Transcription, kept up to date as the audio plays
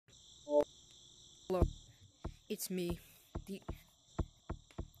It's me.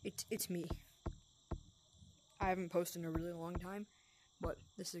 It's me. I haven't posted in a really long time, but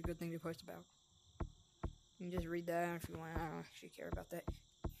this is a good thing to post about. You can just read that if you want. I don't actually care about that.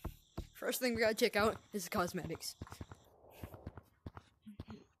 First thing we gotta check out is the cosmetics.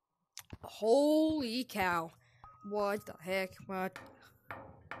 Holy cow. What the heck? What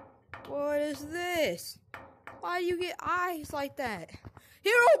is this? Why do you get eyes like that?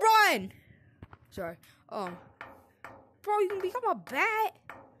 Herobrine! Sorry. Bro, you can become a bat?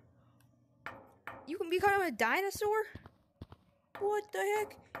 You can become a dinosaur? What the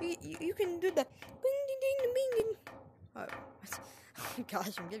heck? You can do the bing ding ding bing ding. Oh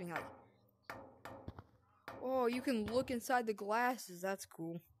gosh, I'm getting like. Oh, you can look inside the glasses. That's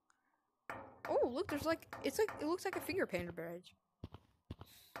cool. Oh, look, there's like it looks like a finger painter badge.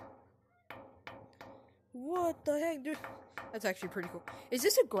 What the heck, dude? That's actually pretty cool. Is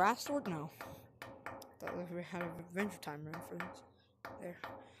this a grass sword? No. I thought we had an Adventure Time reference. There.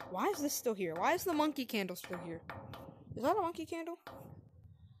 Why is this still here? Why is the monkey candle still here? Is that a monkey candle?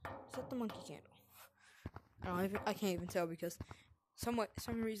 Is that the monkey candle? I can't even tell because some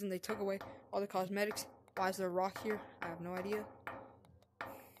reason they took away all the cosmetics. Why is there a rock here? I have no idea.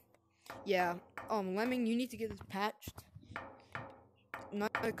 Yeah, Lemming, you need to get this patched. None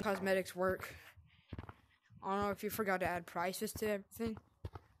of the cosmetics work. I don't know if you forgot to add prices to everything,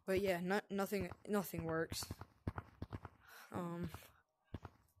 but yeah, nothing works.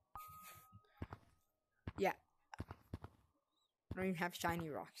 Yeah, I don't even have shiny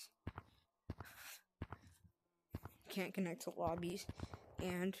rocks. Can't connect to lobbies,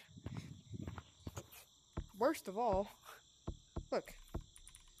 and worst of all, look,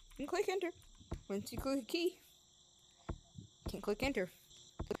 you can click enter. Once you click a key, you can click enter.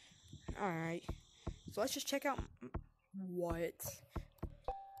 Alright, so let's just check out what.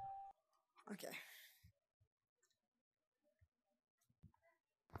 Okay.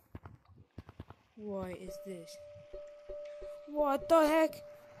 What is this? What the heck?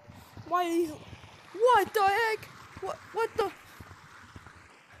 Why are these? What the heck? What the?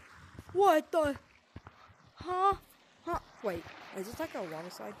 What the? Huh? Wait, is this like a water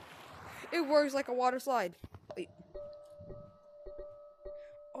slide? It works like a water slide. Wait.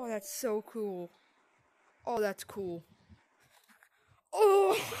 Oh, that's so cool. Oh, that's cool.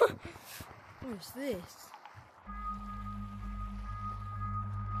 Oh! What is this?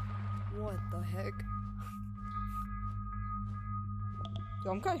 What the heck?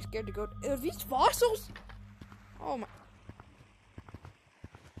 Yo, I'm kind of scared to go. Are these fossils? Oh my.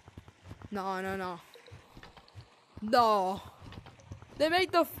 No. No. They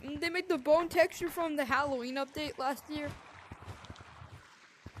made the bone texture from the Halloween update last year.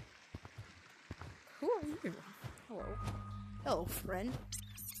 Who are you? Hello. Hello, friend.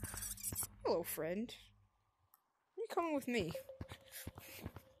 Hello, friend. Are you coming with me?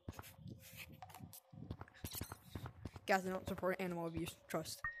 Guys, I don't support animal abuse.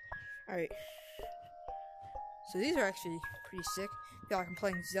 Trust. Alright. So these are actually pretty sick. I feel like I'm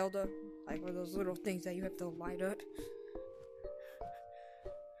playing Zelda. Like with those little things that you have to light up.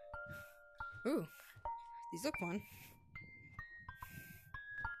 Ooh. These look fun.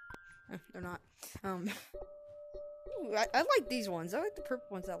 They're not. Ooh, I like these ones. I like the purple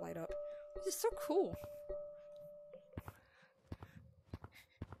ones that light up. This is so cool.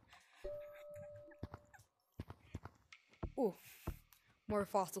 Ooh. More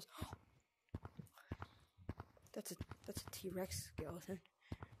fossils. That's a T-Rex skeleton.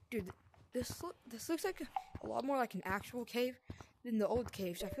 Dude, this looks like a lot more like an actual cave than the old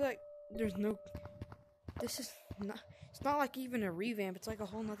caves. I feel like there's no. This is not. It's not like even a revamp. It's like a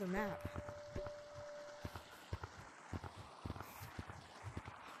whole nother map.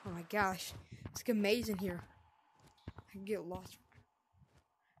 Oh my gosh, it's like a maze in here. I can get lost.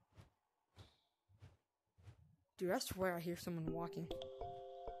 Dude, I swear I hear someone walking.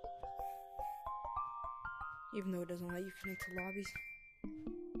 Even though it doesn't let you connect to lobbies.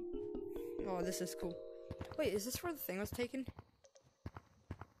 Oh, this is cool. Wait, is this where the thing was taken?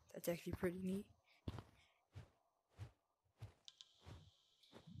 That's actually pretty neat.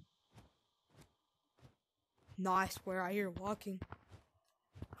 No, I swear I hear walking.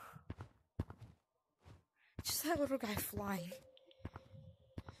 Just that little guy flying.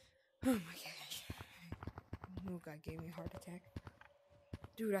 Oh my gosh. Little guy gave me a heart attack.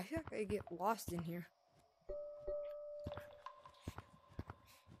 Dude, I feel like I get lost in here.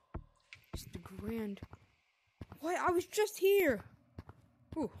 Just the grand. What? I was just here.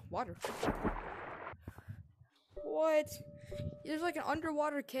 Ooh, water. What? There's like an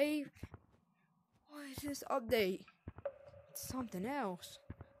underwater cave. What is this update? It's something else.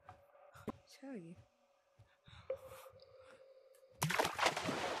 I'll tell you.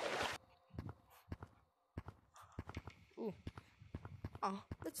 Oh,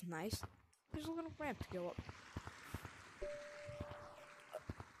 that's nice. There's a little ramp to go up.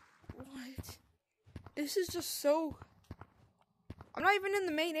 What? This is just so... I'm not even in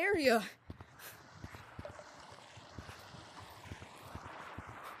the main area.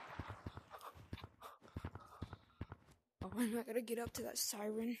 Oh, I'm not gonna get up to that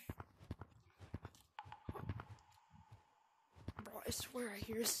siren. Bro, I swear I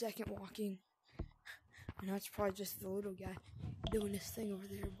hear a second walking. I know it's probably just the little guy doing his thing over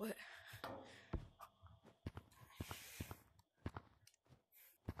there, but...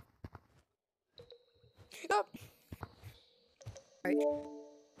 Up! Alright.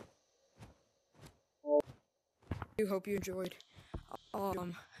 I hope you enjoyed.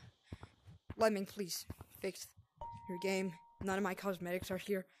 Lemon, please fix your game. None of my cosmetics are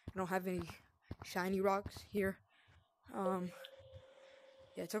here. I don't have any shiny rocks here.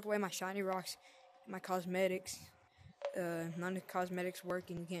 Yeah, I took away my shiny rocks, my cosmetics. None of the cosmetics work,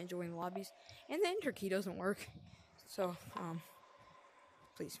 and you can't join lobbies. And the enter key doesn't work. So,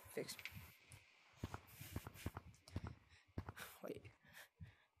 please fix. Wait.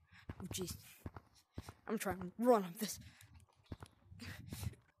 Oh, jeez. I'm trying to run up this.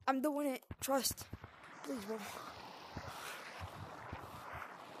 I'm doing it. Trust. Please, bro.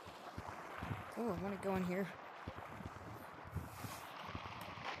 Oh, I want to go in here.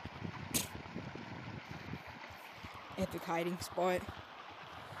 Epic hiding spot.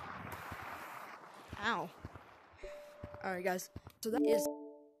 Ow. Alright, guys. So that is...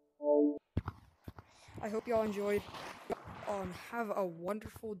 I hope y'all enjoyed. Have a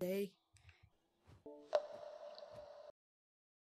wonderful day.